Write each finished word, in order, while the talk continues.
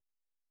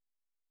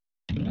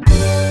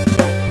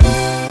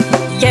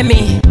Get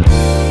me?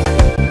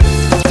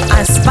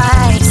 And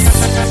spice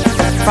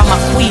from a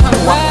queen to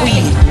a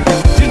queen.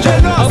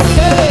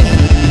 Okay.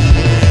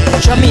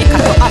 Jamaica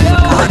to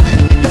Africa.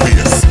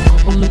 Yes.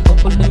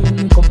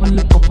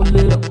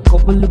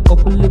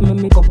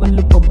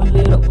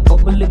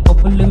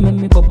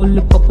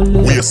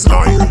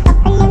 Waistline.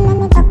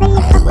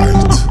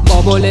 Alright.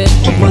 Bubble it,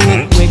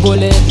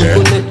 wiggle it,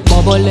 wiggle it,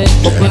 bubble it.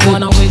 We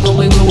wanna wiggle,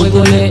 wiggle,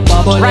 wiggle it,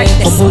 bubble it,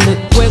 bubble it,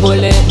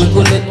 wiggle it,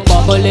 wiggle it,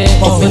 bubble it.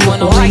 We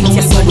wanna wiggle,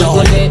 wiggle,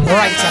 wiggle it.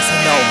 Right, yes or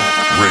no?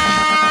 Ready.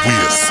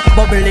 Waist.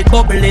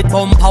 Bubble it,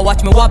 bumper,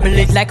 watch me wobble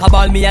it. Like a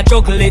ball, me a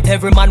juggle it.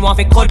 Every man want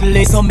to cuddle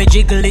it, so me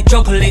jiggle it,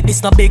 juggle it.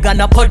 This not big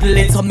and a puddle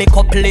it, so me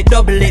couple it,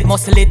 double it.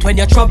 Muscle it when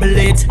you trouble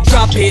it.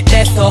 Drop it,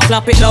 that's up,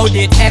 clap it, loud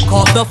it,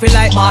 echo. Stuff it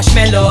like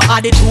marshmallow,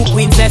 add it 2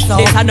 queens, that's up.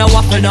 This a no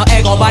waffle, no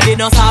eggo, body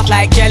no soft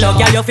like jello.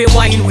 Girl, you feel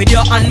wine with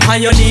your hand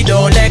and you need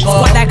no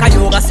Lego. Squat like a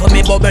yoga, so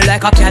me bubble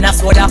like a can of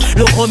soda.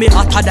 Look how me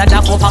hotter than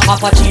a cup of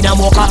cappuccino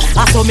mocha.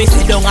 I saw me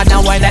sit down and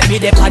a wine like me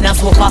the pan and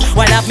sofa.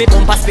 While have me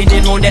bumper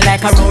spinning round it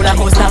like a roller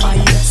coaster.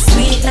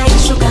 Sweet like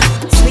sugar,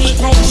 sweet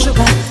like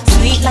sugar,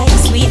 sweet like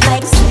sugar,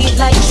 sweet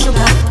like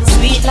sugar,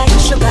 sweet like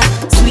sugar,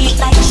 sweet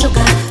like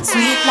sugar.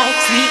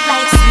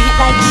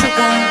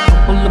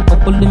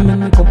 Couple it, make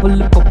me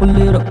couple it,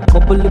 couple it up.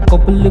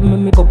 Couple it, make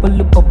me couple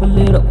it, couple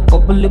it up.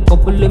 Couple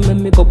it, make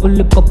me couple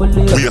it.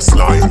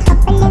 Waistline.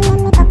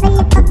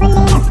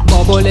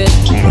 Bubble it,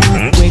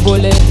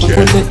 wiggle it,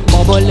 wiggle it,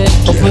 bubble it.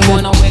 We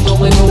wanna wiggle,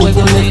 wiggle,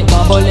 wiggle it,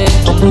 bubble it,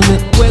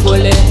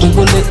 wiggle it,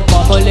 wiggle it,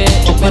 bubble it.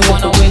 We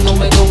wanna wiggle,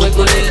 wiggle,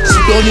 wiggle it.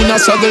 Sit down in a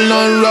saddle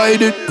and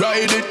ride it,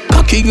 ride it.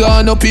 Cocky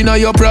gone up in a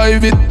your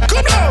private.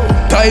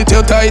 Tight,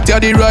 you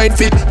the right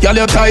fit. Girl,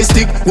 your tie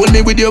stick. Hold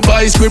me with your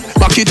vice grip.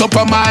 Back it up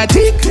on my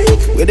tick.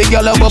 With the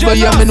girl a bubble,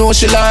 yeah, me know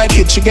she like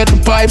it. She get the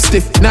pipe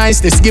stiff.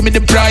 Niceness, give me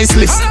the price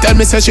list. Tell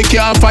me say she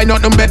can't find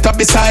nothing better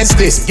besides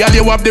this. Girl,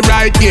 you have the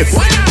right gift.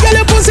 Girl,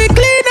 your pussy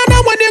clean and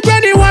now when your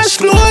granny wash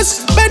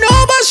clothes. Bend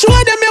over, show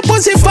them your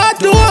pussy fat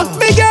though.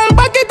 Me girl,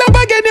 back it up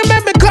again, you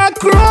make me cock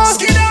crow.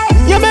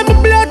 You make me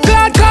blood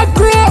clot cock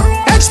crow.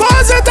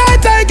 Expose it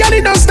tight, girl,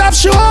 it don't stop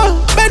show.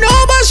 Bend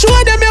over, show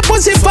them your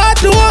pussy fat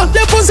though.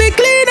 The pussy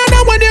cleaner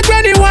than when your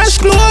granny wash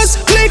clothes.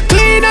 Click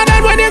cleaner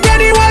than when your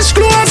granny wash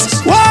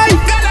clothes. Why?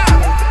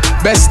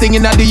 Best thing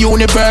in the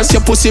universe,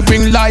 your pussy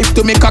bring life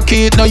to make a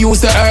kid, no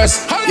use the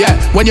earth. Yeah,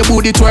 when your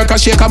booty twerk, I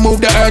shake and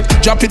move the earth.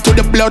 Drop it to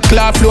the blood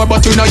clot floor,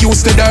 but you no use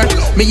the dirt.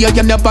 Me and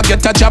you never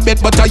get a job yet,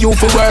 but I you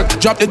for work.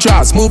 Drop the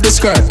drawers, move the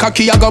skirt.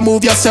 Cocky, I go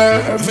move your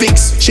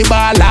cervix. She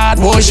ball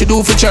hard, what she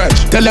do for church?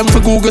 Tell them for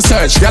Google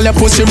search. Girl, your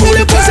pussy rule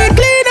the pussy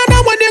cleaner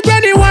than when your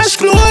granny wash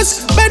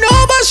clothes. Bend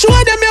over, show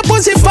them your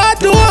pussy fat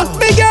though.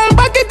 Me girl,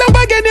 back it up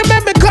again, you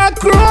make me cock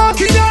crow.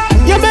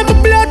 You make me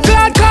blood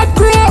clot cock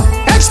crow.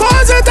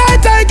 Expose it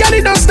tight, girl,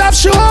 it don't stop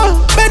show.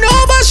 Bend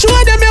over, show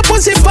them your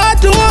pussy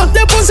fat though.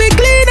 The pussy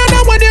cleaner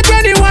than when your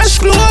granny wash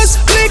clothes.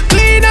 Click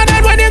cleaner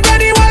than when your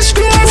granny wash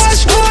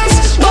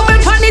clothes.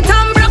 Bubble pan it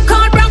and broke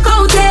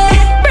out there.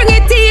 Bring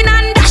it in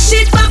and dash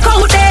it back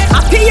out there.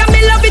 Happy and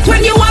me love it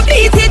when you a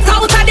beat it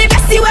out. And the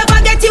best you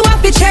ever get, you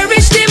have to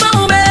cherish the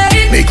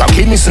moment. Make a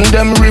kiss and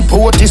them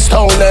report is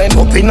stolen.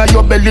 Up inna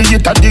your belly,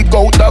 it a dig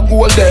out the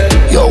gold there.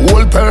 Your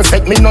whole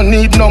perfect, me no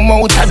need no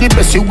mouth. And the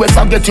best you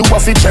ever get, you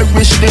have to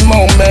cherish the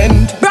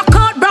moment. Broke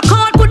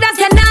out, good as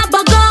you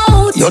never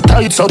go. You're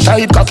tight, so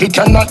tight, cocky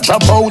cannot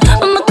drop out.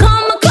 I'ma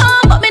come,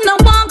 but me no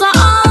want go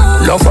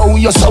on. Love how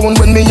you sound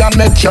when me a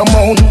make you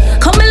moan.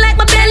 Coming like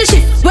my belly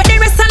shit, where the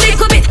rest a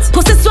little bit.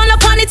 Pussy swell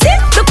up on it,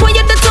 look when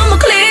you do to me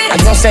clear.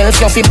 And yourself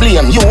you fi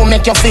blame, you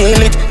make you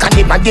feel it. Cause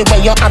the body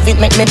where you have it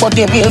make me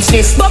body real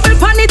stiff. Bubble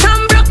pan it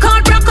and broke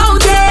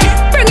out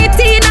there. Bring it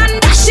in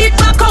and dash it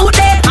back out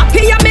there.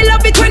 Happy and me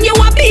love it when you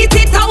a beat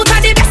it out.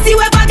 And the best you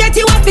ever get,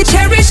 you have to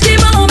cherish the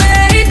moment.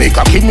 Make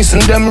a kiss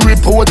and them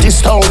report is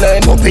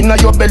stolen. Up inna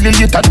your belly,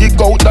 it a dig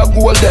out the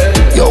gold there.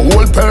 Your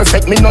whole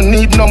perfect, me no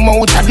need no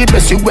mouth. And the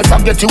best you ever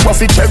get, you have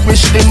to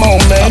cherish the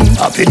moment.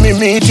 Happy me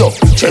meet you,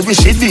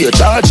 cherish it day.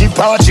 Chargy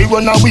party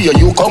run away,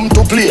 you come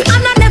to play.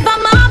 And I never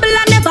marble,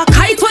 I never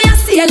kite when you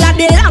see like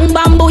the long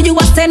bamboo, you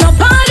a stand up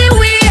all the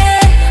way.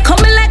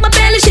 Coming like my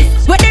belly shit,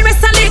 where the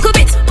rest a little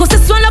bit. Pussy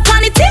swell up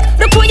on it,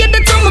 look when you do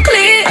to me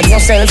clear. And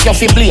yourself you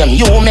fi blame,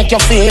 you make you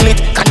feel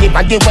it. Cause the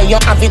body where you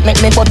have it make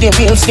me body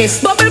real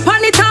stiff. Bubble pan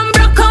it and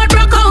broke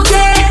out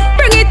there.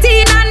 Bring it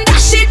in and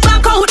dash it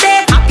back out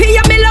there. Happy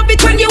and me love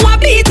it when you a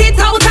beat it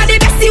out. And the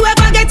best you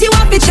ever get, you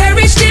have to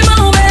cherish the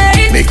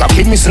moment. Make a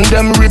kiss and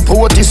them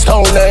report is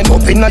stolen.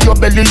 Up inna your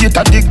belly, it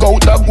a dig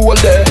out the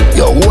gold there.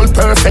 Your whole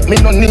perfect, me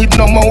no need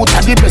no mouth.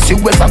 And the best you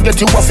ever get,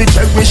 you have to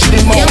cherish the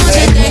moment. You want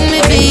to take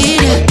me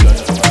beat it.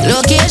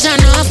 Location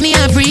off me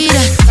a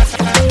breather.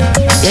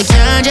 You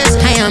can't just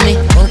hire me.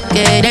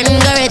 Okay, then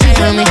go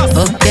retire me.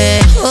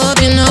 Okay,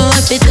 hope you know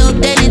if it's up,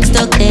 then it's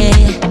stuck there.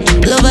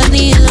 Lovers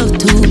need love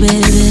too,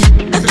 baby.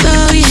 I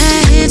thought we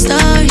had his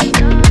story.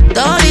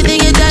 The only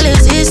thing you tell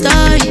is his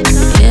story.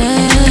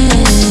 Yeah.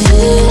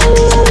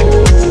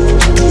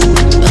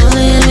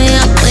 Only me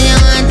up when you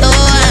want to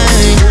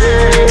worry.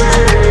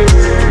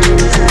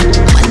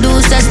 My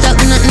dudes are stuck,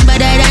 nothing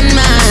better than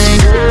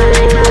mine.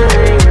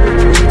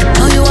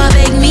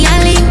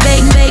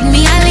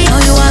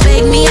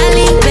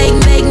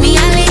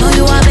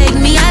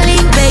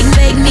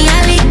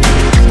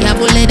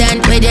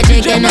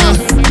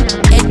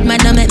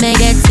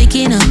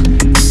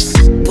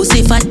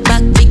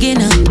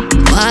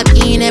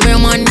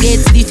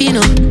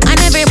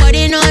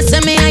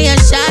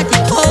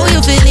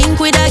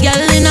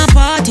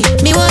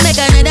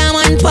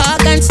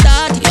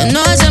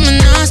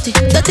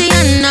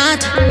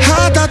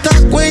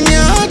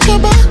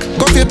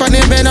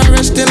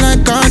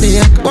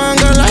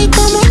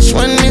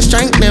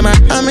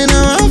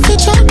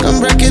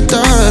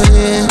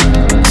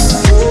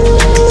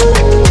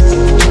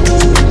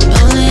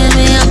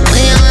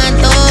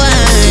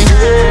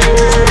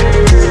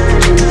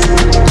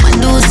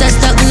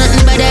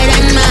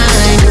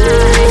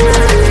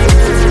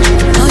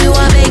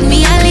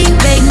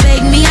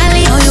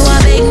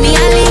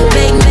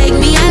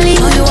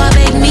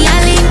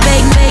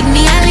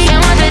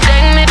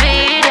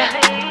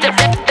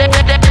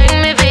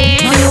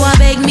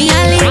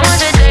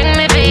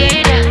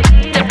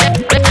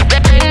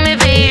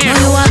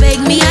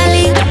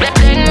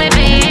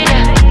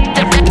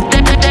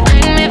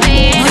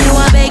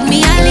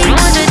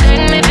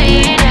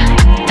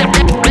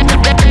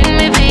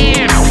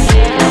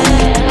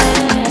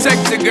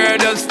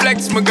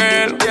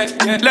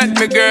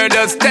 girl,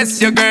 just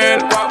test your girl.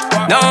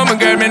 No, my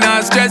girl, me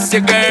not stress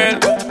your girl.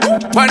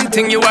 One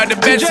thing, you are the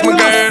best, my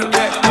girl.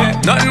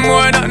 Nothing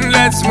more, nothing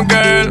less, my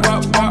girl.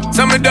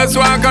 So me just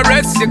want to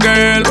caress your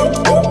girl.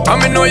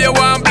 And me know you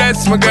want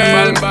bless, my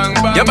girl.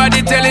 Your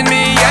body telling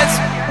me yes.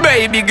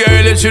 Baby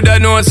girl, you shoulda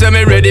known, so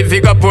me ready fi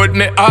go put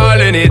me all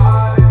in it.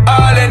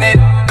 All in it.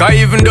 Cause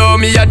even though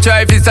me a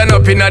try fi stand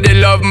up inna the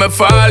love, me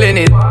fall in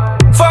it.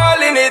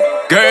 Fall in it.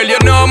 Girl, you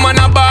know man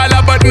a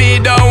baller, but me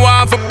don't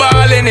want for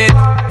ball in it.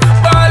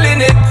 Ball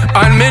in it.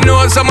 And me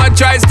know some a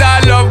try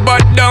style love,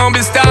 but don't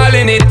be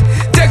stalling it.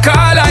 Take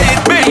all of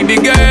it, baby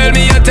girl.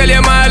 Me a tell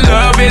you my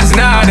love is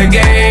not a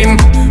game.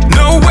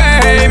 No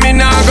way, me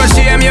not go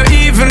shame you,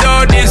 even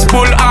though this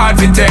bull hard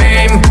to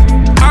tame.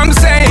 I'm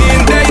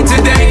saying day to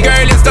day,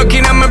 girl, you're stuck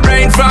in my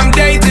brain from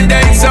day to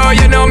day. So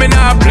you know me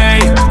not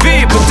play.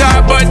 People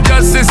talk, but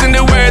just listen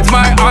to words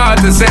my heart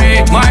to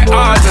say. My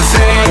heart to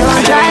say.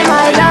 Don't try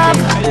my love.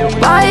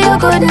 Why you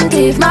couldn't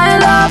give my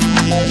love?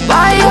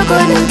 Why you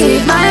couldn't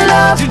give my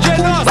love?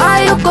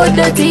 Why you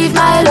couldn't give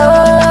my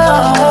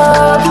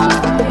love?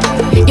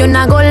 You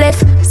not go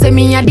left, say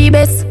me a the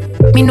best.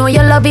 Me know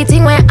you love it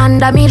in when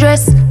under me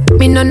dress.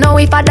 Me no know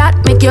if I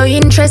that make you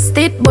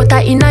interested, but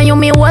I inna you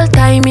me whole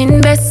time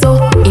invest. So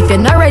if you're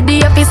not ready,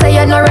 if you say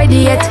you're not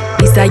ready yet,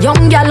 this a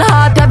young girl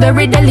heart, you're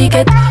very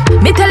delicate.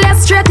 Me tell you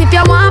straight, if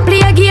you want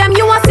play a game,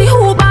 you want see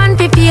who born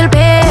fi feel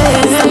pain.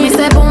 So me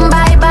say boom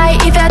bye bye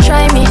if you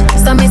try me.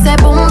 So me say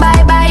boom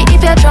bye bye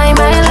if you try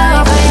my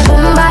love.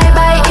 Boom bye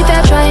bye if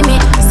you try me.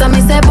 So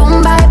me say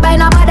boom bye bye,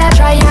 no matter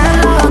try your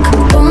luck.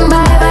 Boom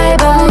bye bye,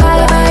 boom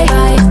bye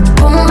bye,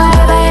 boom bye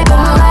bye,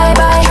 boom bye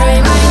bye.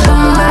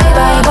 Boom bye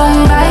bye, boom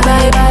bye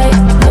bye bye.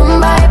 Boom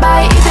bye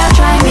bye if you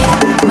try me.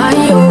 My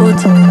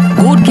youth,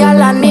 good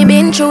girl and me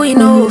been through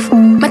enough.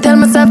 Me tell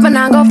myself me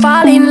not go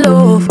fall in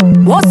love.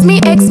 What's me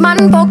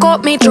ex-man fuck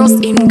up me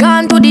trust him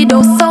gone to the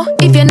dust. So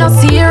if you're not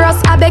serious,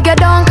 I beg you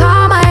don't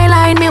call my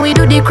line. Me we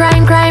do the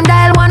crime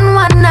dial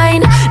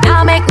 119.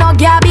 Now make no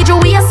garbage you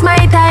waste my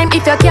time.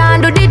 If you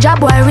can't do the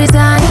job, why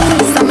resign?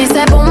 So me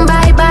say boom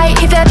bye bye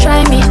if you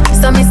try me.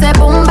 So me say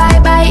boom bye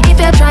bye if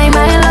you try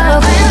my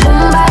love.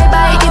 Boom bye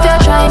bye if you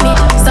try me.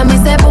 So me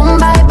say boom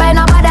bye bye,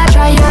 no matter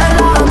try your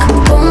luck.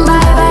 Boom bye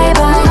bye,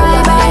 boom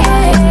bye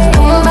bye.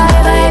 Boom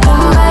bye bye,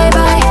 boom bye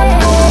bye.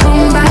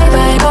 Boom bye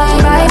bye, boom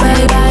bye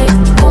bye bye.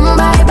 Boom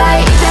bye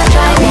bye if you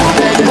try me.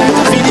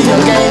 Video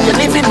game, you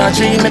living my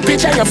dream. Me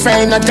picture your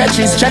friend, not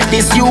Tetris. Check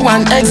this, you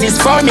want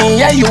exist for me.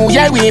 Yeah, you,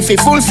 yeah, we if we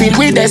fulfill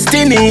with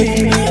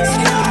destiny.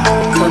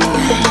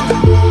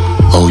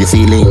 How you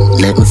feeling?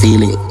 Let me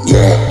feel it,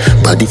 yeah.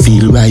 Body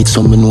feel right,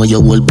 so me know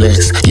you're well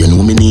blessed. You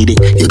know me need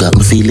it, you got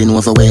me feeling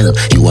overwhelmed.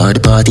 You are the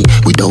party,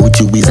 without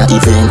you is an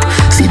event.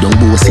 See don't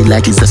boast it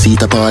like it's a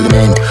seat of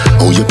parliament.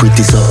 Oh you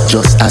pretty so,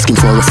 just asking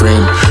for a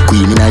friend.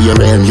 Queen in your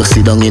realm, you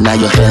sit down in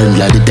your helm.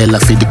 Like the Della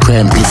for the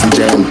creme, piece and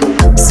gem.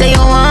 Say you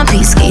want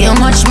peace, give you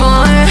much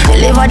more.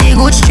 Deliver the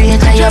good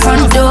straight at your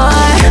front door.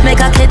 Make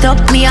a clit up,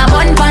 me a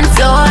bun pan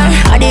floor.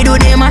 I they do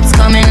the maths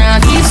coming and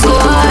keep score.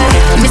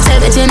 Me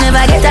say that you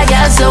never get a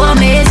girl so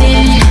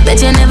amazing.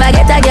 Bet you never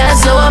get a girl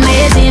so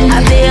amazing.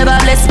 I play a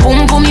bless,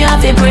 boom boom, you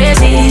have to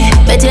praise it.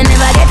 Bet you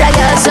never get a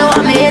girl so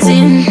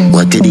amazing.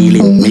 What you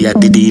dealing? Me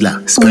at the dealer.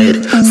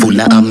 Spread, full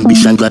of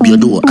ambition, grab your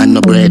door and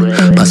no bread.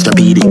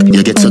 Pastrapedic,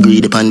 you get so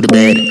greedy upon the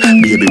bed.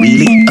 Baby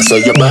really, I saw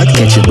your butt,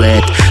 catch your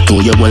breath.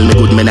 Told you well me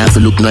good man, I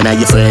feel look none of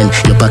your friend.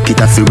 Your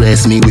pocket have to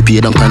rest, me we pay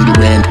down on the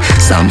rent.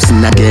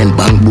 Samson again,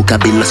 bank book a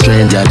bill of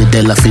strength. Yeah, the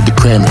Della for the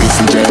creme, piece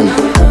and gem.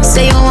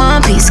 Say you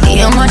want peace, give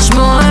you much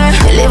more.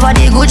 Deliver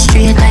the good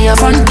straight at your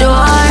front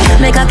door.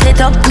 Make a clit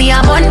up, me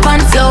a bun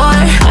pan floor.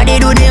 I they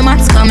do the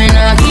maths coming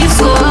and keep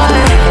score.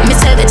 Me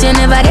say that you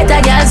never get a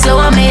girl so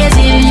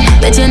amazing.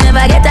 Bet you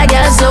never get a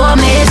girl so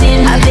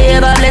amazing. I play a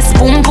bless,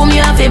 boom boom,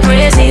 you have to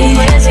praise it.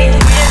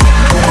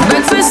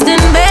 Breakfast in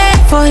bed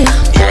for you.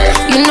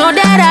 You know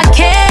that I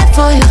care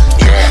for you.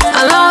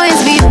 I'll always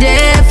be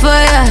there for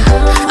you.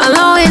 I'll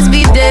always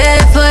be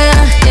there for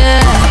you,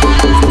 yeah.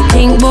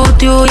 Think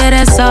about you, yeah,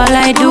 that's all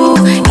I do.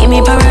 Give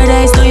me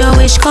paradise, know your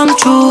wish come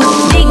true.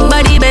 Big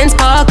body Benz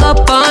park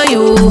up on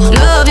you.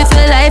 Love you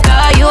for life,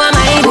 girl, you are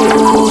my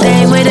boo.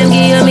 Time with them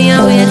give me,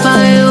 I wait for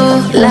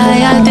you.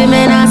 Loyalty,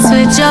 man, I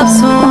switch up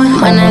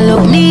soon. Man, I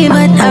look me,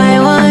 but I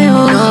want you.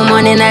 No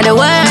money, not the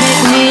world,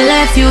 make me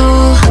left you.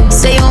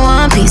 Say you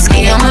want peace,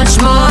 give you much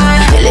more.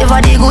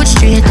 Deliver the good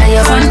straight at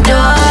your front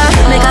door.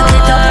 Make a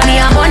clit up, me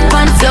a one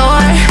pan floor.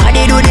 I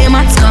they do the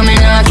maths coming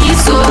and keep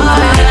score.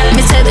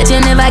 Me say that you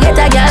never get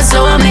a girl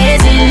so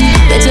amazing.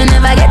 Bet you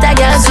never get a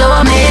girl so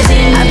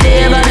amazing. I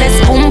play a bless,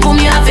 boom boom,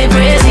 you have to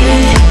praise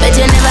it. Bet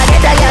you never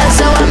get a girl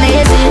so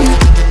amazing.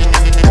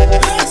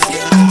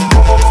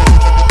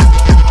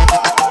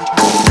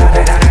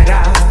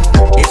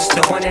 It's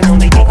the one and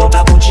only Eagle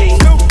Double G.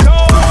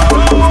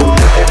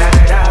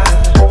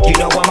 You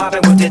know I'm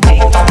mobbing with the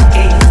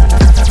D.R.E.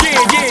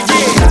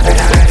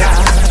 Yeah.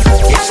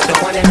 It's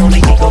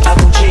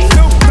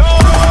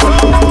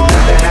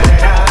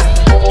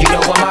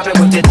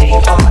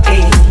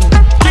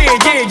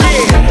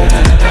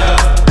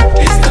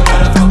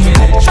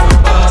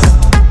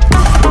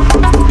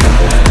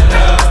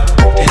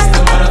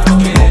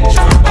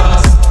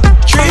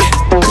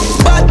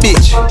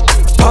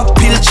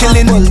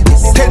chillin'.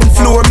 10th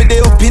floor, me dey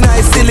up in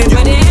high ceiling.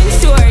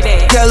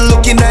 Girl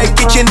looking like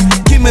kitchen.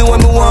 Give me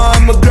what me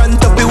want, me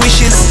grant up the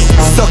wishes.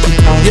 Suck it,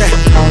 yeah,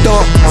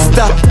 don't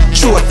stop.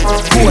 Short,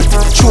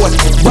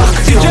 back,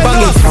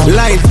 bang it,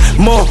 line,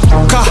 more,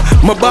 car,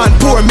 my band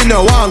poor, me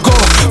no want go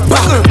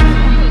back.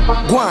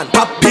 Go on,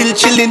 pop pill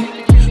chillin'.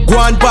 Go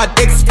on bad,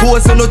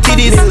 expose on no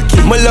titties.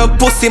 My love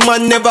pussy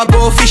man never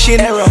go fishing.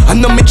 I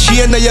know me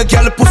chain, now your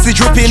girl pussy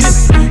dripping.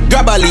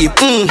 Grab a leaf,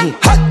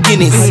 hot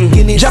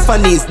Guinness.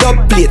 Japanese,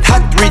 dub plate,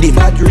 hot rhythm.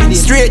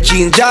 Straight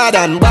jeans,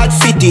 Jordan, bad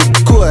fitting.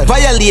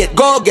 Violate,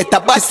 go get a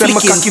bad flicking.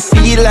 My cocky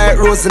feel like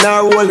rose in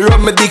her roll.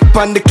 Rub my dick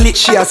pan the clit,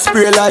 she a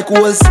spray like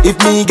holes. If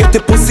me get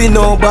the pussy,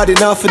 nobody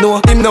nothing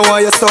know. Him know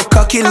why you so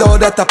cocky, low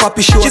that a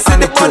poppy show. She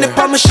said the money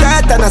pa my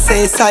shirt and I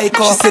say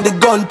psycho. She said the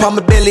gun pa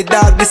my belly,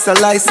 dog, this a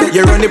license.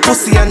 You run the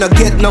pussy and I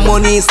get no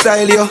money in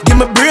style, yo. Give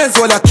me brains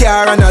while a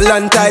car and a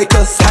land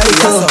title.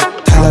 Cycle,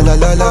 la la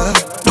la la.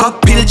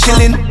 Pop pill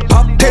chillin'.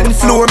 10th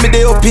floor, me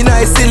dey up in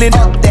high ceiling.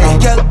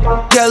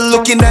 Girl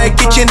looking like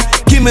kitchen.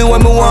 Give me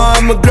what me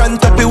want, me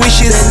grant up the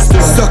wishes.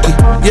 Suck it,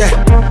 yeah,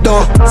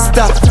 don't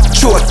stop.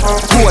 Short,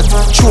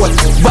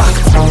 back,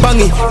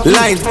 bang it,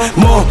 line,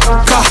 more,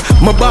 car.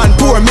 My band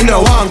poor, me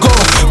no want go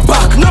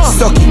back. No,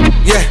 suck it,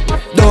 yeah,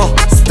 don't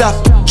stop.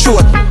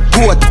 Short,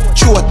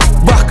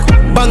 back,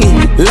 bang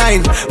it,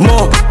 line,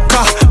 more,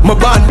 car. My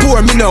band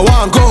poor, me no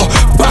want go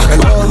back.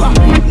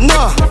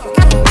 No.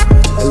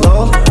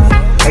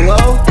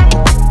 Hello.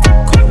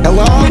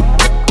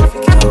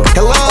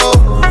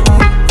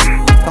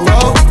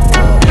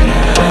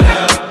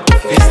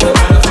 It's the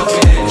man of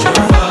fucking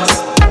introvert.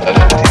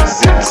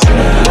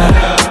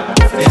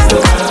 It's the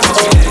man of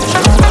fucking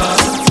introvert.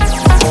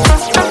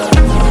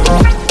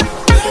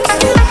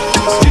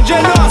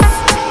 DjNos.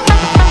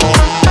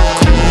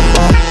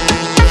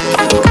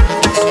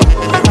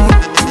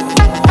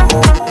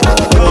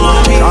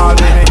 Call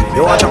baby,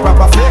 you want a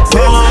proper fix?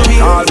 Call baby,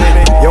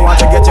 you want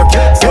to get your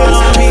kicks? Call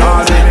baby,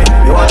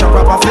 you want a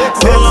proper fix?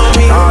 Call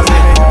baby,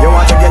 you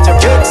want to get your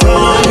kicks?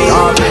 Call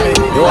baby,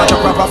 you want a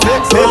proper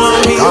fix? Call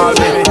baby,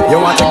 you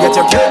want to get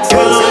your kicks?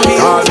 Call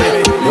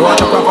baby, you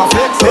want a proper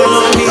fix? Call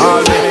baby,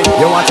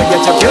 you want to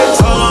get your kicks?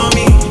 Call on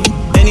me,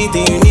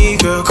 anything you need,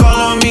 girl. Call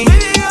on me,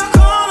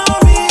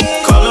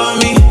 call on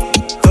me.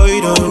 Though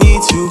you don't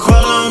need to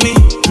call on me.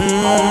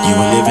 You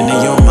were living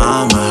in your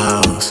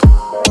mama house.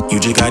 You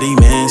just got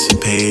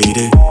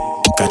emancipated.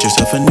 Got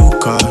yourself a new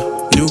car,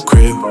 new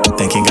crib.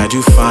 Thanking God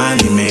you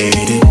finally made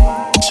it.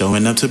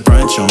 Showing up to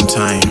brunch on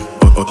time.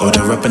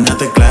 Order up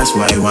another glass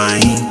white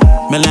wine.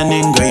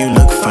 Melanin girl, you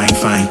look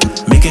fine.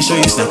 Making sure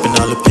you're snapping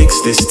all the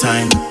pics this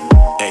time.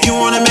 You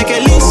wanna make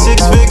at least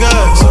 6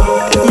 figures.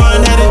 If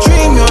mine had a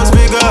dream, yours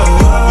bigger.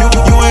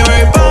 You ain't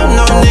worried about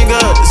no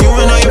niggas. You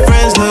and all your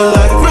friends look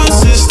like real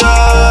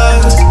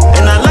sisters.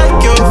 And I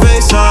like your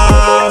face,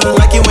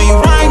 like it when you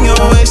wind your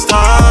waist,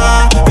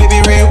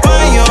 baby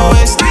rewind your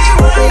waist.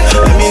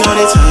 Let me know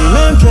the time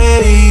and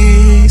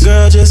place.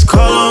 Girl, just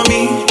call on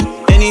me.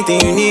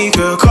 Anything you need,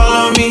 girl, call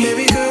on me.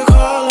 Baby girl,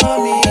 call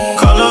on me.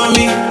 Call on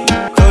me.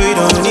 Though you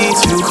don't need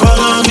to call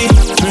on me.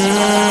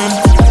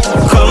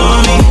 Call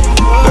on me.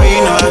 Girl,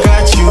 you know I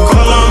got you.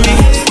 Call on me.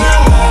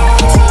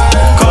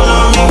 Call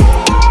on me.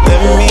 Let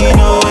me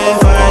know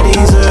if I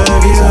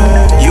deserve you.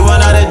 You are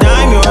not a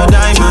dime, you're a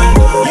diamond.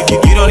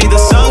 You don't need the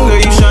sun, girl,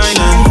 you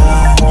shining.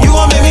 You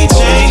won't make me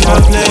change my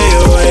play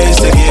your ways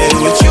to get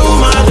with you,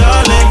 my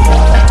darling.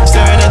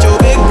 Staring at your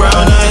big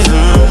brown eyes,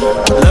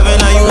 loving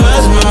how you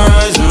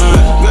mesmerize,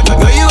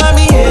 girl, you got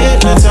me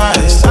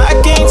hypnotized. I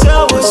can't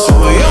tell what's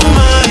on your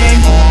mind.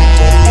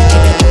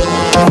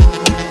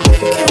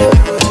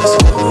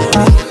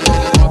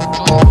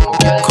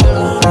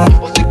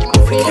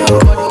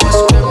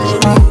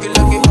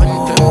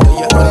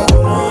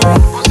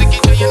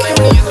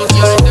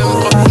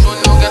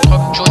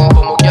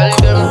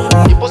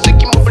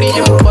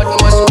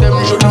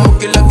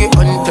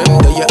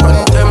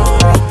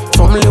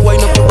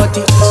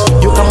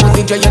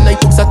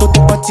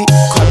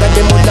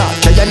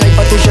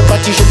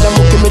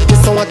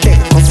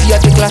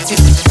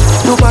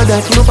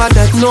 Nous pas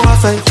d'être, nous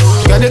raffaires.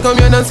 Regardez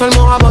combien d'un seul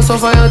mot rabat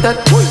sauf à un tête.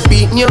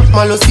 Pignon,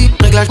 mal aussi,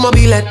 réglage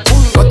mobilette.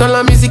 Quand on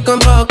la musique en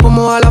drogue, pour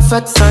moi à la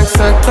fête.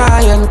 5-5,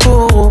 Cayenne,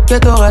 Koro,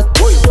 Ketorette.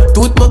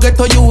 Tout mon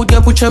ghetto you,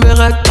 bien pour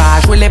chamberette.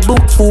 Pas jouer les boucs,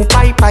 fou,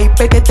 paille,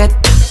 pété tête.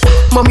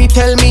 Mommy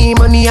tell me,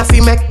 money a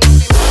fi mec.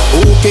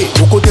 Ok,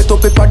 mon côté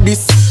topé pas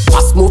 10.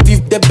 Passe mon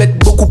vif, des bêtes,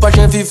 beaucoup pas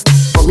j'en vive.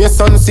 Combien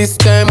son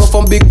système, on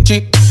fait big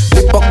G.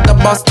 L'époque de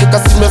basse, t'es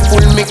cassé me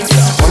full mix.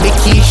 On est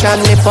Keisha,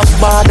 l'époque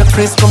bas de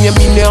Chris. Combien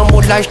minés en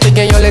mode live, j'te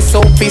gagne les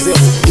soapies.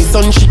 Ils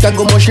sont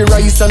Chicago, moi j'suis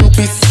Rice and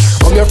Peace.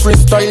 Combien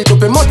freestyle,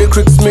 topé moi de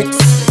Cricks mix.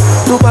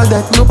 Nous pas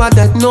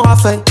d'être, nous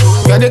raffaires.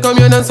 Regardez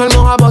combien d'un seul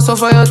mot rabat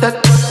sauf à un tête.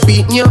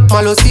 Pignon,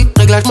 mal aussi,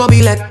 réglage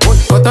mobilette.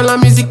 Quand on la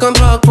musique en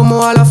drogue, pour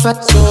moi à la fête.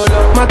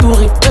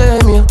 Matouri,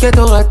 Emir,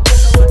 Ketorette.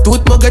 Tout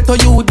mon ghetto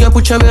you, bien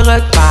pour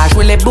chamberette. Pas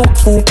jouer les boucs,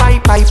 fou,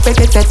 paille,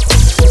 pété tête.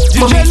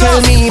 Mommy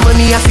tell me,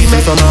 money a fi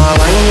make. Si for my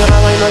wine, you a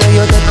wine, all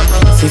your dead.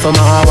 Si for my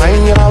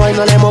wine, you a wine,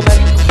 all your moped.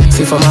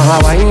 Si for my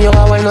wine, you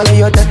a wine, all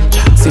your dead.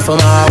 Si femme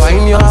à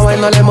wine, y'aura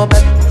wine dans les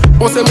mopettes.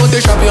 On s'est monté,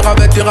 chavira,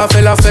 tira,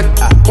 fait la fête.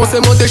 On s'est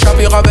monté,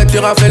 chavira,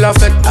 tira, fait la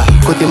fête.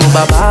 Côté mon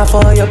baba,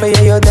 faut y'a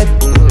payer your dette.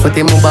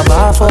 Côté mon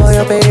baba, faut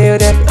y'a payer your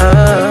dette.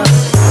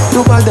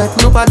 Nous pas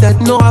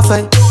dette, nous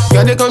raffaille.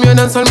 Regardez combien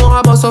d'un seul mon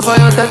rabat sauf à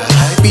la tête.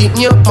 Beat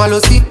me up, mal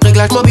aussi,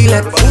 réglage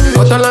mobilette.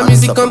 Autant la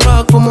musique en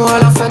drague pour moi à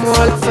la fête,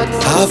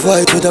 Half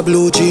white with a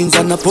blue jeans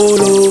and a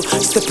polo.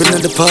 Stepping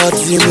at the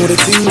party, you know the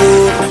thing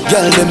low.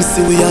 Girl, them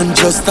see we and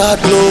just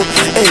start blow.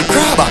 Hey,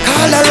 grab a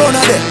call around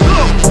a them.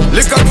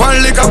 Lick up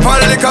and lick up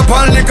and lick up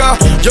and liquor.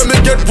 You me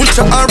get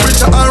richer and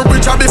richer and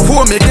richer.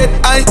 Before me get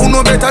high, who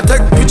no better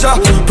take picture.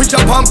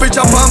 Picture pan,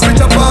 picture pan,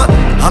 picture pan.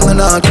 I'm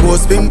an hardcore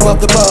pimp up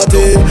the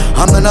party.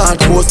 I'm an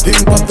hardcore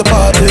pimp up the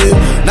party.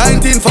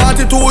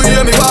 1942,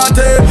 hear me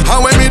party.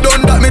 And when me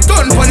done that, me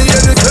done funny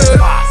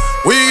anything.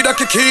 We the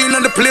kick in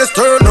and the place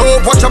turn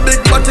up. Watch a big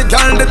body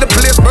girl, then the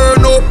place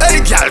burn up. Hey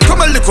girl,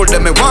 come and look at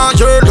them, me want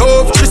your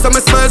love. She say me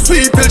smell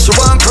sweet till she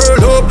want curl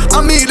up.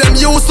 And me them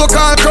used to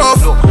call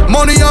cuff.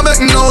 Money I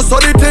make now,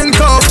 so they think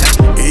tough.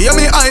 Hear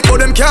me hype,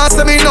 but them can't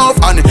say me enough.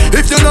 And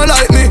if you don't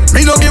like me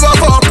no give a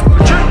fuck.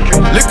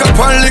 Lick up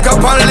and lick up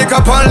and lick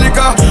up and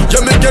liquor.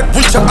 You me get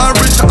richer and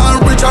richer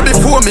and richer.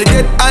 Before me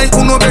get high,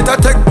 who no better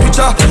take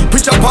picture.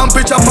 Picture pan,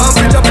 picture pan,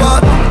 picture pan.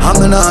 I'm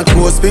an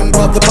hardcore pimp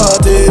up the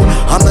party.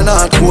 I'm an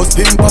hardcore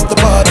pimp up the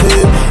party.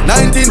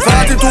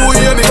 1942,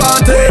 hear me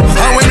party.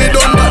 And when me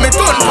done that, me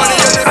done funny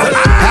anything.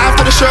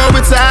 After the show,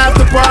 it's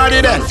after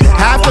party then.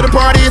 After the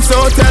party, it's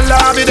hotel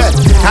lobby then.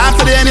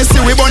 After the NSC,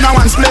 we burn a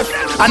one split.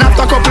 And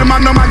after couple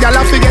magnum, a gal,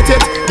 I forget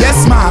it.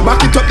 Yes, ma,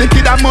 back it up, the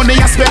kid have money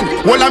I spend.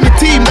 All of me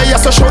team, they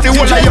so show the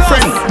whole of your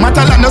friend.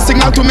 Matalan, no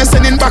signal to me,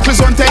 sending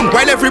backwards on 10.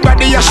 While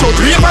everybody a shout,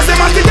 reapers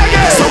them at it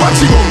again. So what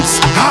you goes?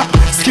 Ha!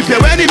 Skip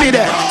your enemy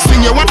there.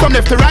 Swing your one from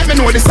left to right, me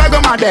know the saga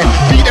man then.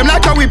 Beat them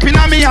like a whipping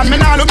on me and me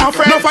nah look my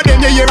friend. No for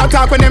them, you hear a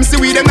talk when them see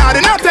we them not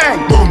do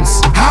nothing.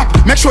 Booms, ha!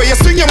 Make sure you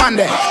swing your one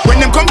there.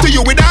 When them come to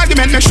you with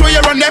argument, make sure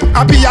you run them.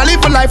 Happy I live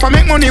for life, I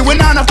make money, we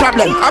not no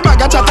problem. I bag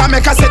a chat and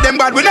make I say them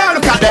bad, we not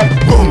look at them.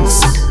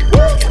 Booms.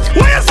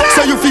 What you say?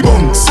 So you feel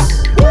booms.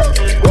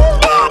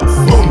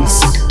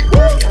 Booms.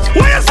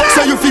 What you say?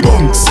 So you feel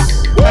booms.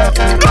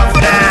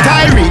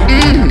 Tyree,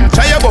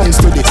 try your bones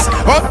to this.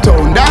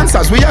 Uptown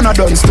dancers, we are not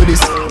done to this.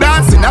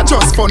 Dancing not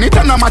just fun, it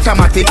and no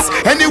mathematics.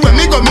 Anyway,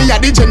 me go, me a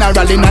the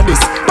general in a this.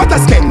 But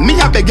as Ken, me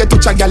a beg you to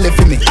check your left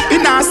for me.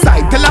 In our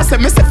side, tell us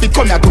me say fi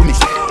come here to me.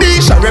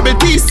 Disha, Rebel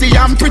TC,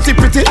 I'm pretty.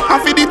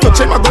 And for the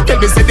touch, I go tell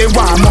me say they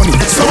want money.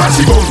 So what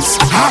she goes?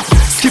 Ha!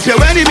 Skip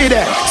your enemy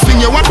there. Swing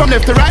your one from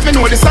left to right, me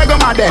know the saga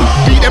man then.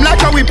 Beat them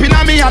like a whipping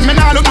on me and me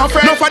nah look my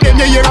friend. No for them,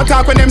 you hear a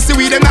talk when them see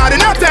we them not do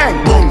nothing.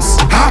 Booms,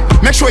 ha!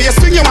 Make sure you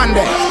swing your one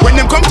there. When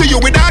them come to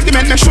you with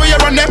argument, make sure you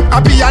run them.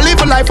 Happy I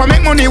live a life, I make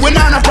money, we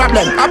not no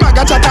problem. I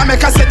bag a chat and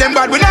make I say them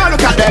bad, we not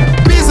look at them.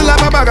 Peasy love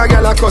a bag a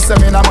girl a cuss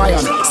them in a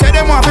Mayan. Say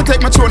them want to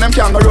take my throne, them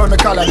can't go round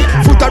me colony.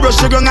 Foot a rush,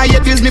 you gon'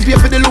 get Disney pay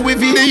for the Louis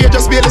V. The year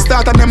just barely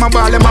start and them a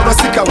ball, them have a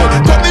sick away.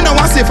 But me no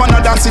want safe and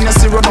no dancing, you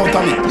see run out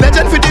of me.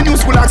 Legend for the new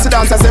school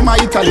accidents as them a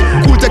Italy.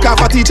 Cool take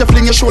off a teacher,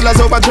 fling your shoulders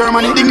over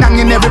Germany. Ding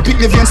dang in every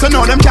picnic vein, so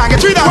now them can't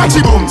get rid of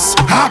watchy booms.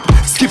 Ha!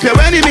 Skip your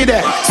enemy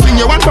there. Swing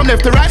your one from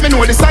left to right, me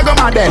know the saga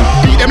man then.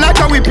 Beat them like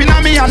a whipping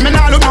on me and me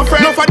nah look my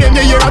friend. No for them,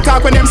 you hear a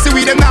talk when them see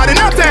we them not do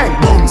nothing.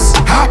 Booms,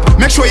 ha!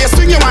 Make sure you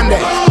swing your one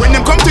there. When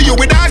them come to you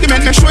with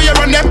argument, make sure you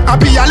run them.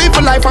 Happy I live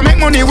for life, I make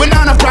money, we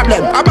not no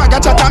problem. I bag a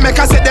chat and make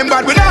I say them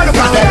bad, we not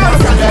look at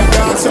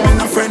them. So me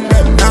no friend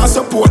them, now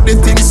support the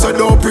things, so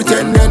don't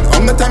pretend them.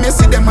 All the time you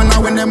see them and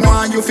now when them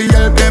want you feel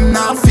help them,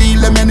 now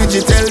feel them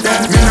energy, tell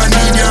them. Me no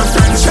need your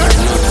friendship.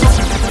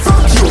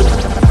 Fuck you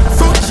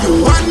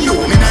and you.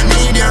 Me no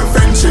need your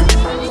friendship.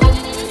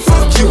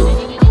 Fuck you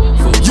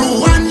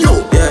and you.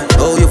 Yeah,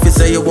 oh you feel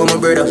say you want my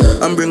brother.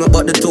 I'm bring up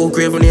the two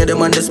craven here,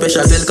 them and the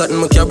special. Tell cotton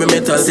me carry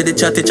metal. See the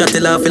chatty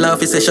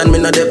laughy session, me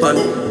no depend.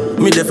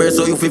 Me the first,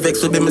 so you feel vex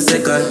to be me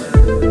second.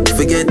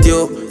 Forget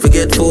you,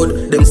 forget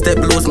food. Them step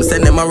loose, me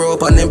send them a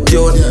rope and them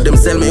tune. Them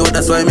sell me out,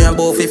 that's why me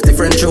about 50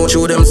 French show.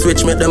 Show them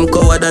switch, make them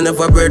coward and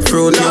never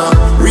breadfruit, yeah.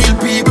 Real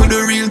people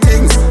do real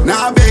things.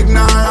 Nah beg,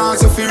 nah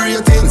ask you for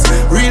real things.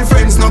 Real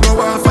friends no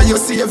go off for your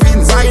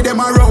savings. Buy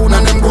them around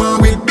and them go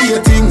on with beer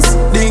things.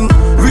 Ding,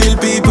 real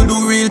people do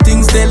real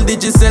things. Tell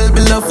DjNosOfficial,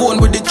 build a phone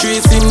with the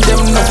tracing.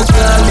 Them no for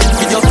call it,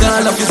 video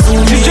call if you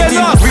Zoom meeting.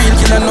 Real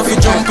killer no for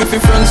jump if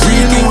you front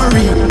seating.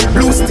 Real,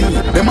 blue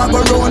steel, them a go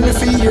round me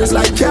for years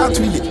like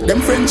cartwheel. Them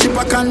friendship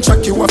a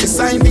contract, you have to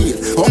sign deal.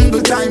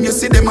 Humble time you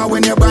see them a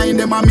when you buying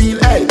them a meal.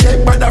 Hey,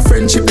 take by the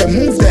friendship, they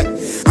move there.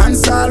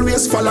 Hands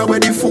always follow where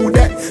the food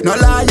there. No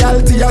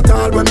loyalty at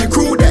all when me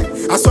crew there.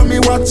 I saw me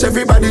watch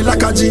everybody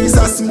like a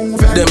Jesus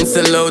movie. Them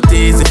sell out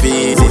easy for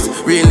easy.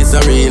 Realness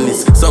are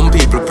realness. Some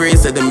people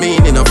praise at the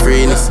meaning of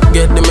freeness.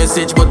 Get the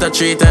message but a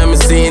 3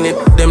 times seen it.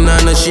 Them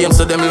not ashamed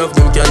so them love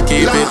them can't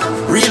keep it.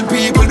 Real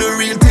people do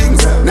real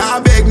things.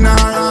 Nah beg, nah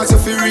ask you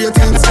for real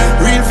things.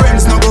 Real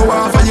friends no go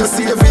off for your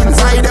savings.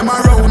 Buy them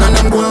around and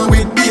them go on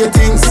with beer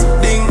things.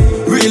 Ding,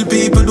 real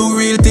people do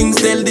real things.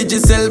 Tell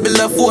DjNosOfficial, build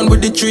a phone phone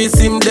with the three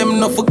sim, them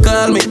no for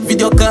call me.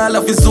 Video call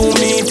off a Zoom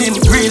meeting.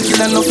 Real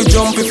killer no for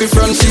jump if you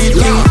front seat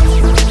king.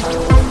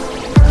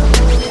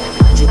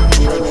 She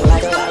lick me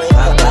like a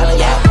lollipop,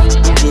 yeah.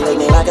 She lick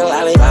me like a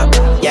lollipop,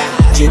 yeah.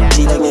 She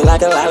lick me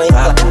like a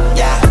lollipop,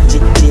 yeah. She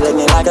lick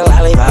me like a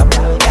lollipop,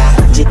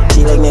 yeah. She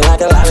lick me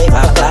like a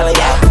lollipop,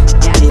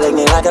 yeah. She lick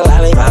me like a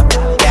lollipop,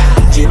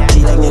 yeah. She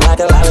lick me like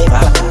a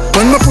lollipop.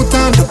 When me put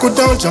on the good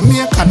old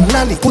Jamaican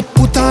lolly,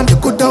 put on the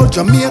good old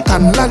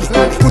Jamaican lolly,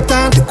 put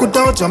on the good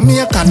old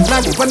Jamaican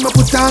lolly. When me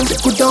put on the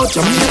good old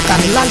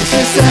Jamaican lolly,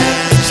 she say,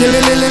 she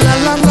li la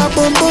lang la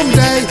boom boom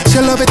day.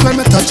 She love it when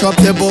me touch up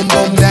the boom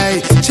boom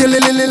day. She li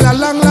la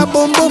lang la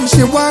boom boom.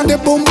 She want the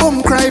boom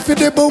boom, cry for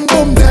the boom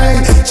boom day.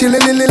 She li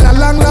la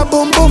lang la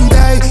boom boom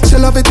day. She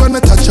love it when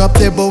me touch up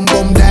the boom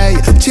boom day.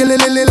 She li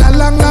la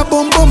lang la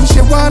boom boom.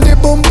 She want the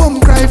boom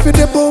boom, cry for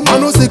the boom.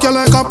 Man who stick you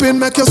like a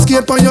pin, make you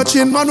skate on your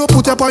chin. Man who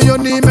put up on your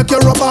knee, make you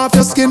rub off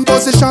your skin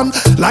position.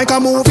 Like a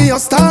movie you're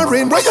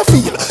starring, where you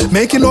feel?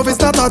 Making love is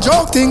not a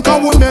joke thing.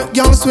 Can we make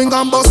y'all swing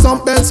and bust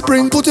some bed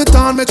spring? Put it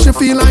on, make you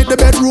feel like the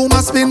bedroom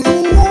a spin.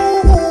 Ooh,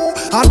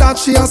 and that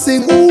she a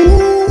sing.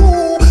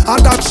 Ooh,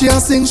 and that she a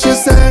sing. She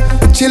say,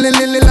 chilly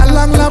lily la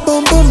lang la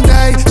boom boom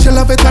day. She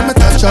love it when me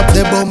touch up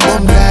the boom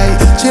boom day.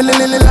 Chilly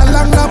lily la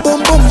lang la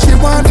boom boom. She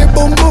want the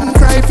boom boom,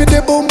 cry for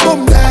the boom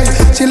boom day.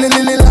 Chilly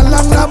lily la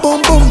lang la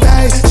boom boom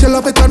day. She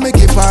love it when me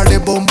give her the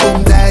boom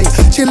boom day.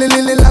 Chilly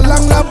lily la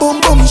lang la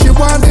boom boom. She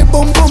want the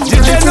boom boom,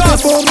 cry for the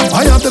boom.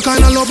 I have the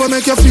kind of love will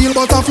make you feel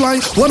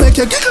butterfly. Will make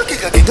you giggle,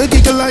 giggle, giggle,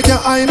 giggle like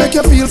your eye. Make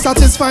you feel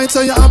satisfied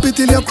so you're happy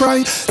till you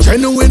cry.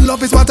 Genuine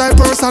love is what I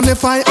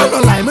personify. I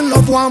don't lie, me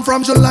love one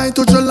from July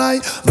to July.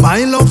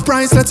 My love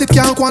priceless, it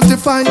can't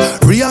quantify.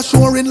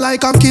 Reassuring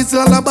like a kid's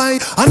lullaby.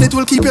 And it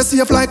will keep you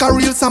safe like a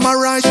real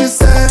samurai. She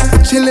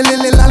said, she li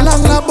la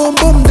lang la boom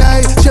boom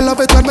day. She love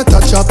it when me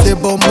touch up the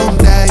boom boom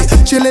day.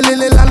 She li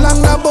la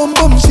lang la boom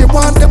boom. She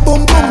want the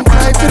boom boom,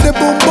 cry for the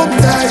boom boom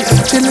day.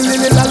 She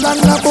li la lang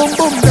la boom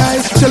boom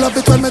day. She love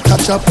it when me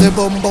touch up the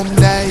boom boom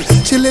day.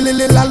 She li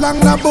la lang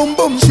la boom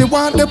boom. She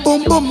want the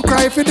boom boom,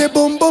 cry for the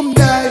boom boom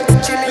day.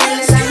 She li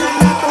la lang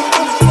la boom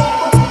boom.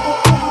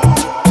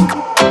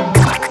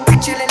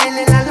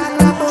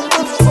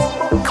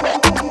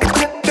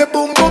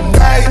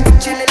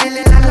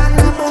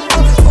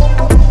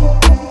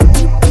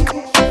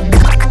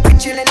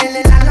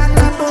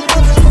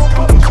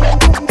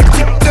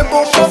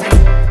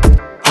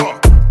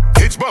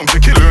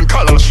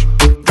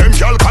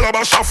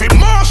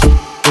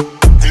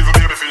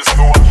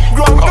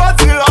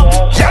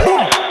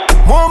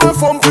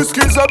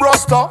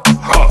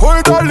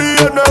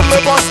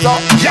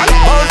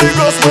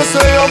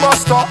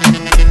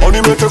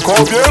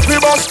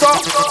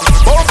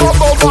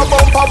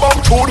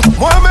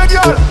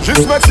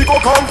 Juste Mexico,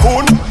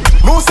 Cancun.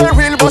 No say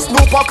real, but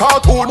no pa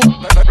cartoon.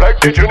 Like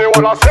did you know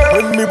what I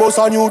say? When me boss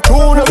a new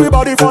tune,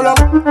 everybody follow.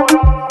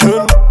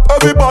 Then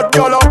everybody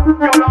gala.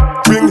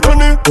 Drink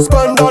honey,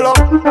 spend dollar.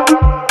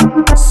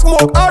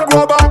 Smoke hard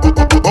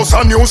grabber. Boss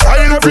a new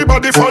style,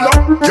 everybody follow.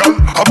 Girl,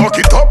 I back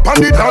it up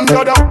and it and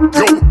dada.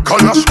 Yo,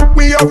 Kalash,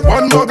 we have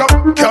one mugger.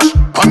 Cash,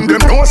 and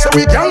them know say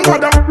we can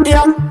gather.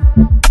 Yeah.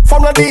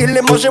 From la deal,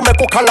 les manger me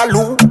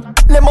kokalalou.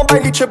 Les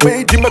mobiles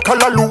chebe, di me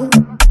kalalou.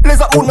 Les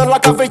amours la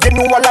cave,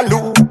 nous à la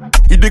lou.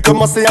 Il dit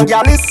comment c'est un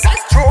galis.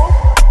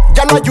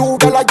 Gala you,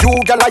 gala you,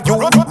 gala you.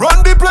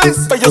 Run the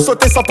place, fais yo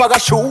sauter sans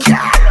parachute.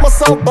 Moi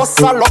sans boss,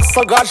 ça lock,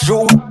 ça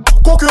gajou.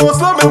 Concurrence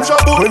la même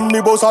chapeau. When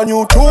me boss a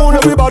new tune,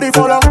 everybody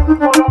follow.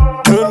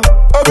 Then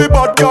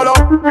everybody gala.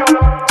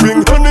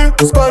 Drink honey,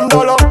 spend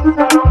dollar.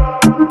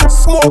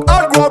 Smoke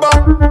hard grabber.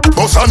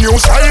 Boss a new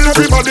style,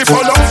 everybody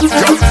follow.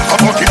 Girl, I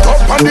back it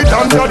up and it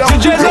and dada.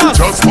 Yo,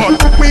 just one,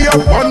 we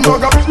have one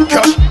mugger.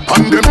 Cash,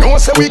 and them know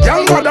say we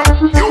can gather.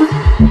 Yo,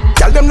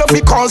 tell them love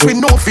because we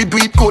know fi do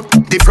it good.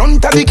 The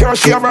front of the car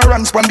she have a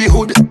runs on the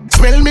hood.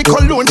 Smell me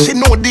cologne, she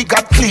know they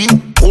got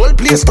clean. Whole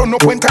place turn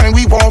up when time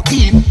we walk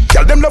in.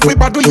 Tell them love we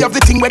bad, we have the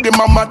thing where them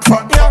a mad for.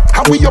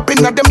 How we up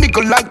in at them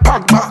nigga like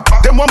Pagma.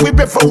 Them when we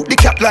breath out the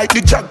cat like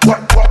the jaguar.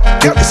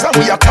 Yeah, this how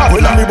we a cat.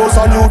 When me boss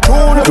a new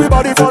tune,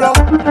 everybody follow.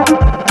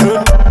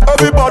 Then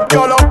everybody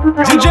gala.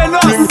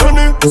 DjNos. Drink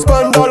honey,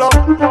 spend dollar.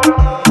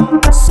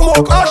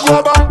 Smoke hard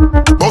grabber.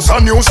 Boss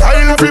a new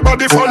style,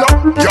 everybody follow.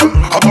 Girl,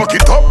 I back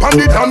it up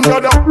and it and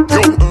dada.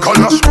 Yo,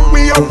 Kalash,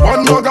 we have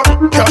one mugger.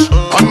 Cash,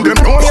 and them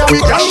know so we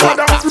can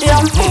gather.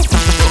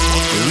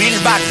 Real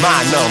bad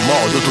man, non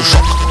mort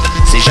d'autochoc.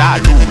 C'est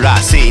jaloux là,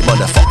 c'est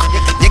motherfuck.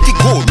 Y'a qui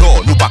go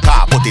non, nous pas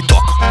qu'à poter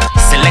toc.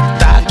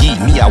 Selecta, give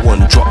me a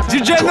one drop.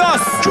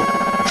 DjNos.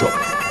 Drop.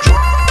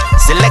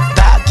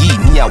 Selecta, give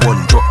me a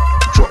one drop.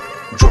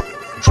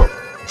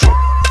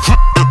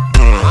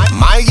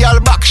 My gal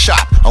back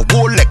sharp, un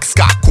Rolex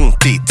qu'a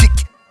compté. Tic,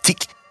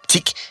 tic,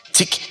 tic,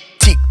 tic,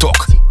 tic toc.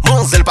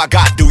 Manzel pas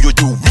gade ou yo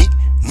do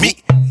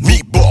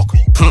me bok.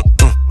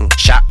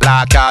 Chat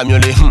la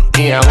camionnet,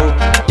 y'a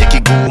qui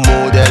go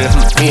modèle,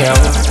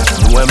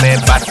 nous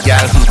aimons pas de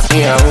gal,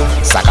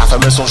 ça qu'a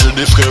fait me songer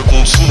des frères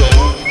contre Souna.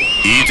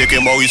 Il était que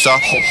moi oui ça,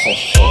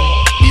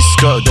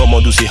 bisque dans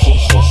mon dossier,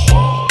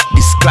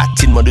 bisque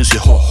platine moi dessus.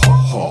 Ho ho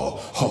ho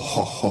ho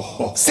ho ho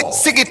ho.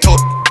 Sing it out.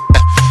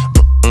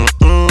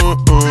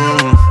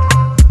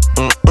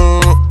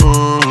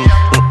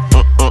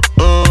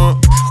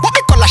 What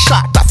me call a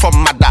shot from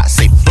my dad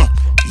say?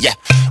 Yeah.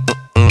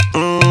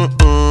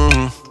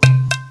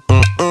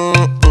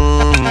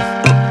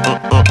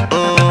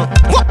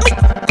 What me?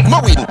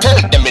 Marine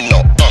tell them me no.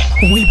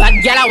 Oui, bad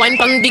gal a wine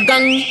pon the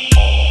gang.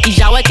 I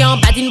jawe ki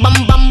an badin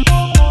bam bam.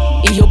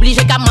 I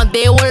oblige ka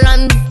mande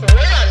Hollande.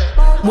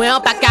 Moi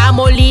en pa ka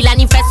molli la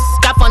ni fes.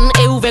 Ka fon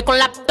e ouve kon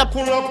laptop.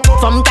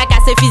 Fom ka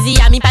kase fizi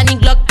a mi panic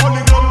glock.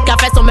 Ka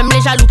fait son même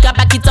les jaloux ka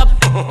pa ki top.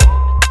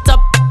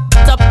 Top,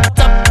 top,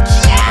 top.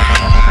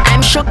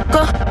 I'm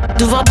choco.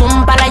 Devant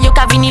bombe pa la yo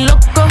ka vini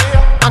loco.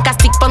 En ka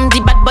stick pon di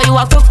bad boy ou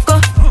a coco.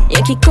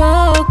 Y'a ki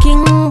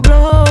cooking,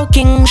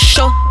 blocking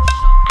show.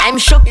 I'm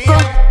choco.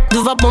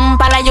 Devant bombe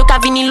pa la yo ka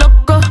vini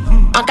loco.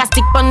 En ka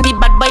stick pon di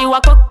bad boy ou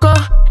a coco.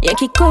 Y'a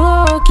ki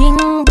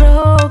cooking,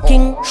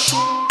 blocking.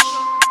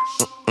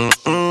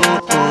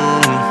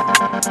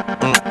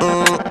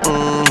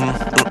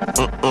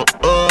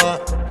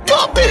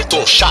 Appelle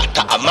ton chat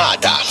à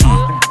Amada.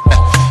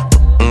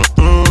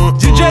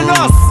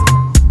 DjNos.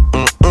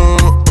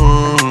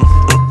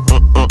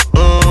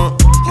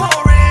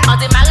 On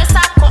démarre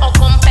ça quand on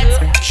compète.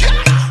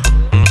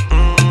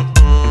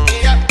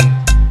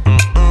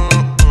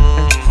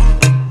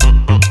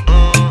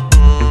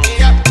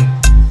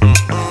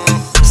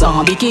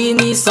 Sans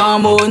bikini, sans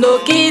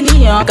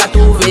monokini, on ka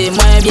trouver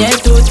moins bien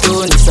tout.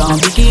 Ni sans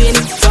bikini,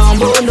 sans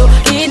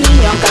monokini,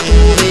 on ka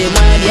trouver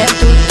moins bien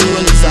tout.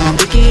 Ni sans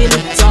bikini,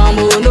 sans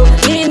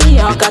monokini,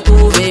 on ka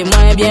trouver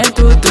moins bien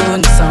tout.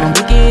 Ni sans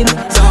bikini,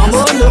 sans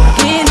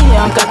monokini,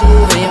 on ka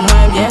trouver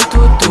moins bien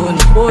tout.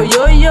 Oh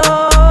yo yo,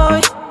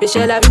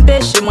 pêcher la vie,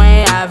 pêcher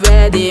moins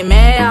avec des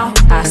mers.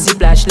 Assis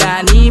plage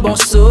la nuit, bon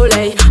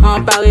soleil.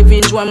 En Paris,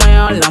 vite joint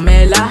moins en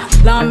l'emmène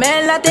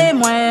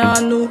témoin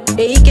en nous.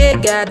 Et il que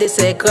garde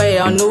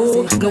secret en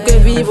nous. Nous que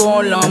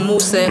vivons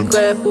l'amour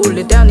secret pour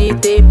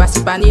l'éternité. Pas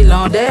si pas ni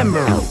l'endem.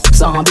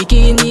 Sans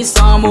bikini,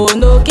 sans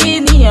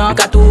monokini, on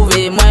ka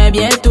trouver moins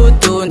bien tout.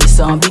 Ni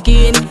sans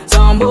bikini,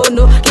 sans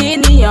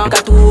monokini, on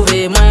ka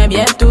trouver moins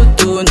bien tout.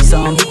 Ni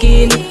sans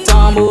bikini,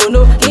 sans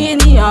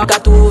monokini, on ka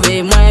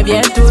trouver moins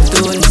bien tout.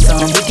 Ni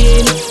sans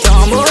bikini,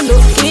 sans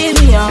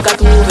monokini, on ka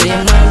trouver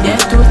moins bien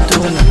tout.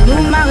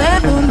 Nous marrer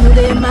pour nous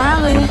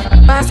démarrer,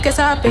 parce que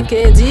ça peut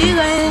que dire.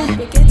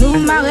 Nous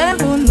marrer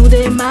pour nous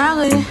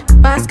démarrer,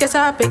 parce que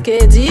ça peut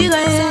que dire.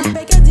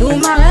 Nous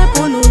marrer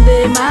pour nous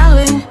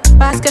démarrer,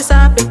 parce que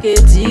ça peut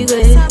que dire.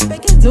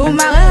 Nous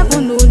marrer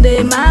pour nous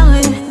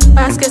démarrer,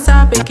 parce que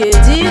ça peut que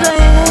dire.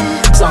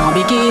 Sans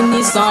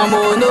bikini, sans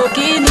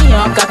monokini,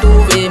 on ka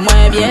trouver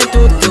moins bien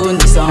tout.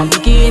 Ni sans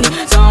bikini,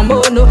 sans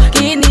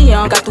monokini,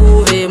 on ka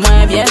trouver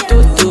moins bien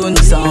tout.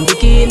 Ni sans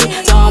bikini,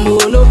 sans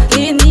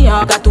monokini,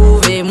 on ka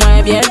trouver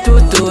moins bien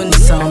tout. Ni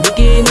sans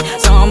bikini,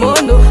 sans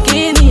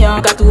monokini,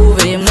 on ka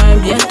trouver moins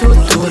bien tout.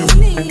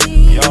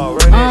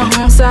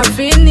 Ça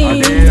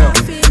finit,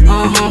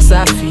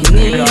 ça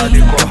finit,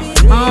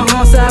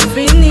 ça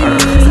finit,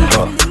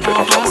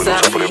 ça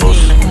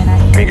finit.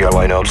 Miguel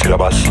wine up, la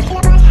basse.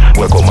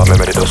 Welcome à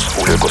Memeritos,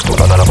 où le costaud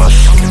dans la basse.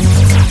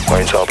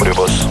 Wine ça pour les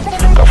boss,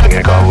 café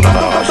et carou dans la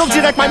race. Donc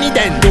direct ma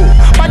Nintendo,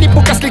 pas ni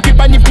pour casse l'équipe,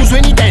 pas ni pour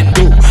jouer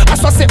Nintendo. À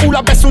soi c'est où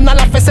la baisse, on a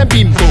la fesse un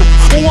bimbo.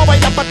 On envoie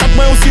la patate,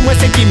 moi aussi, moi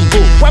c'est Kimbo.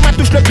 Ouais, ma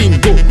touche le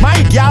bingo,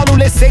 my girl ou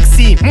les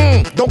sexy.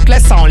 Donc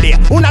laisse en lire,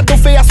 on a tout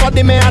fait à soi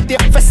des mains à terre,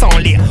 fais sans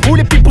lire. Ou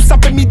les pipous ça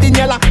peut m'y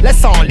dénier là,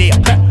 laisse en lire.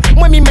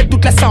 Moi m'y mets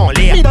toutes les sans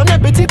lire. M'y donne un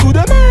petit coup de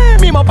main,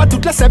 m'y ment pas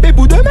toutes les 5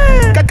 bébous de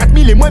main.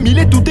 4000 et moi 1000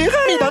 et tout terrain.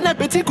 M'y donne un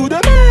petit coup de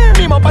main,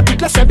 m'y ment pas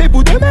toutes les 5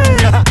 bébous de main.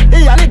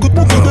 Et allez goûte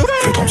mon coup de rein.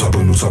 Fais comme ça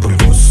pour nous, ça pour les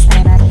boss.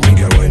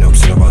 Miguel wine up,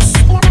 c'est la basse.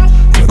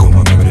 Welcome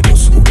à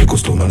Memeritos, où les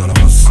costauds dans la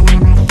basse.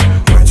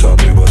 Wine ça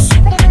pour les boss,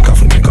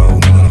 café et carou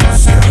dans la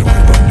race. Yeah,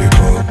 wine bang les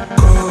coq.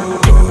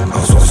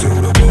 À soi c'est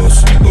où le boss,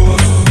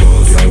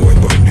 yeah, wine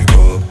bang les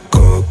coq.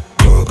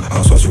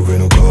 À soi s'ouvre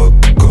nos coq.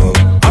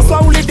 À soi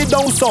où les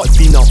dedans ou sont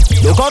piment.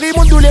 Le corps il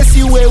monte tous les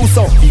si où est ou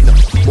sont piment.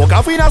 Mon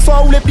café à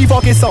soi où les plus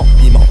forts qui sont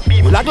piment.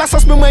 La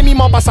glace me moins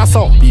miment pas ça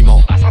sent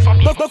piment.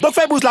 Donc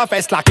fais bouge la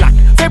fesse la claque.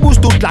 Fais bouge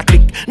toute la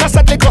clique. N'a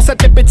 7 les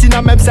grossettes les petits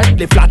n'a même 7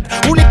 les flattes.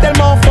 Ou les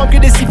tellement francs que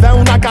des 6 20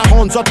 on a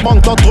 40. Zot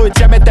manque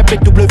d'entretien mais t'es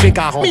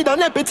PW40. M'y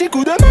donne un petit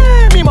coup de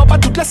main. M'y ment pas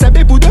toutes les 5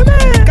 bébous de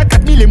main.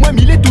 4000 et moins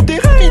 1000 et tout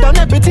terrain. M'y donne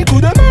un petit coup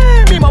de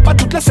main. M'y ment pas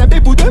toutes les 5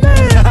 bébous de main.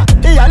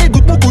 Et allez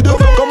goûte mon coup de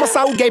rein. Comment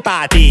ça ou gay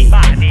pâté?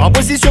 En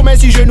position mais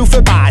si je nous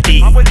fais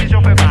pâté.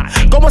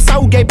 Comment ça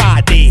ou gay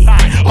pâté?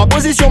 En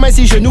position mais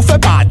si je nous fais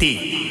pâté.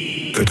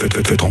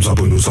 Fais trempe ça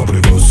pour nous, ça pour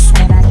les boss.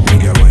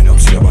 Miguel wine up,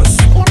 c'est la basse.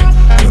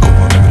 Welcome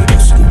à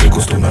Memeritos, où les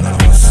costauds dans la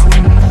race.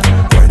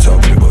 Wine ça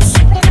pour les boss,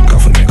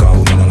 café et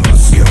carou dans la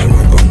race. Yeah,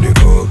 wine bang les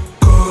coq.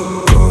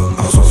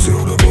 À soi c'est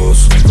où le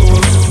boss,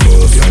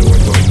 yeah,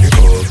 wine bang les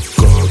coq.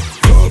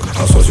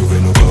 À soi s'ouvre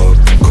nos coq.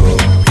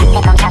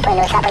 Fais comme ça pour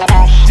nous, ça pour les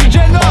boss.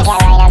 DjNos.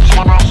 Miguel wine up, c'est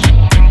la basse.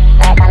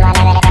 Welcome à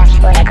Memeritos,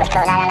 où les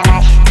costauds dans la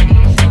masse.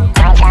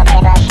 Wine ça pour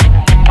les boss,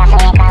 café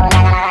et carou dans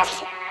la race.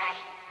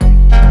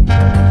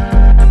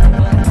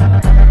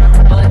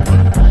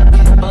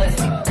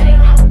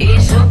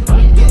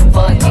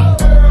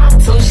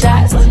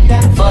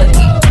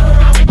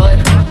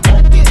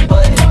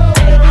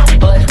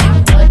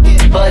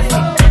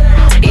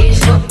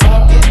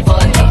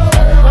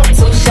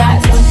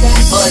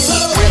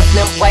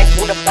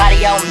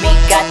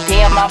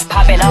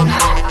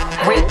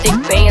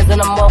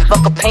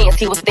 fuck a pants.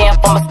 He was stand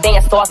from a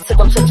stand, so I took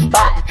him to the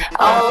spot.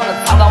 I don't wanna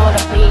talk, I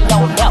wanna be in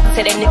your mouth.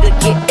 Tell that nigga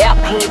get out,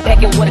 he ain't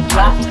packing with a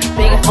drop.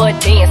 Begging for a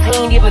dance, he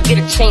ain't even get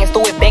a chance.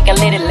 Throw it back and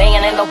let it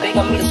land, ain't no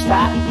begging me to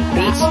stop.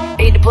 Bitch,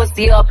 beat the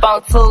pussy up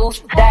on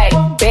Tuesday.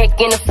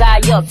 Back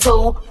inside your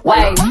 2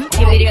 ways.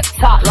 Give me that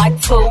top like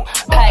 2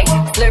 pay.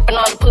 Slurping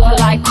on the pussy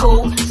like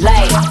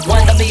Kool-Aid.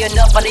 One to be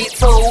enough for these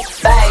 2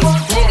 bays.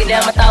 Nigga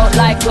down my throat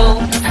like glue.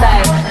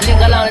 Say,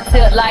 nigga on the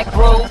tip like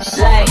Bruce.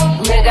 Say,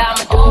 nigga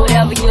I'ma do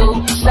whatever you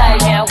say.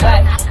 Now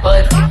wait,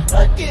 bust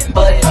it,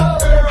 bust it,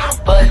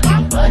 bust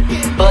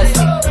it, bust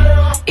it.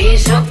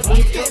 Is you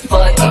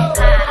fuck it?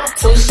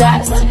 2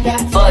 shots, fuck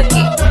it, bust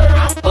it,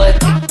 bust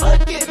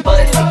it,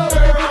 bust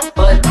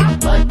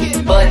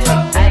it, bust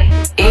it.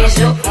 Is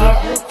you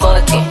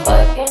fuck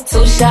it?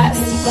 2 shots,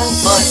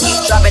 fuck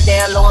it. Drop it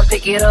down low and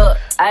pick it up,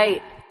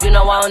 ayy. You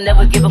know I don't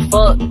never give a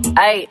fuck,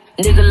 ayy.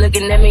 Nigga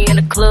looking at me in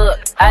the club,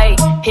 ayy.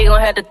 He gon'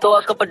 have to throw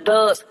a couple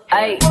dubs,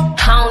 ayy.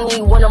 I don't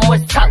need one of more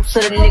talk to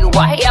the nigga.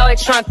 Why he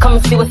always tryna come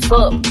and see what's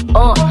up?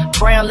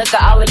 Brown liquor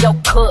all in your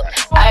cup,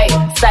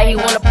 ayy. Say he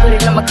wanna put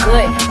it in my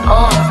gut,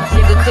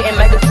 nigga couldn't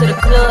make it to the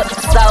club,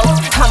 so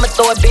I'ma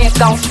throw it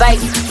back on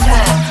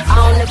FaceTime. I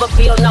don't never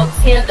be on no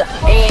Tinder,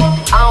 and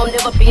I don't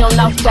never be on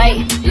no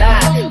date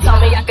line. Told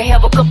me I could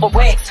have a couple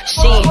racks,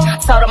 shit.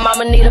 Told him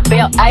I'ma need a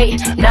belt, 8,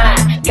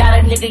 9. Got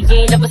a nigga you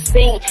ain't never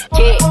seen,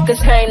 yeah,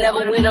 cause I ain't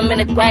never with him in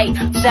a day.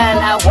 Shine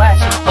out,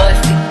 watch it,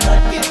 bust it,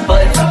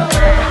 bust it,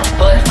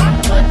 bust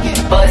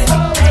it, bust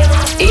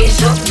it. Is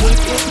you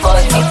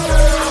fuck it?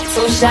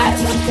 2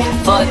 shots,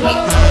 fuck it,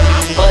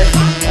 bust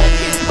it,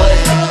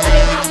 bust it,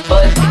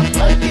 bust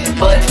it,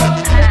 bust it.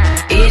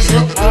 Is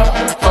you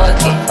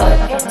fuck it?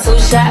 2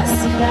 shots,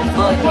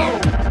 fuck it.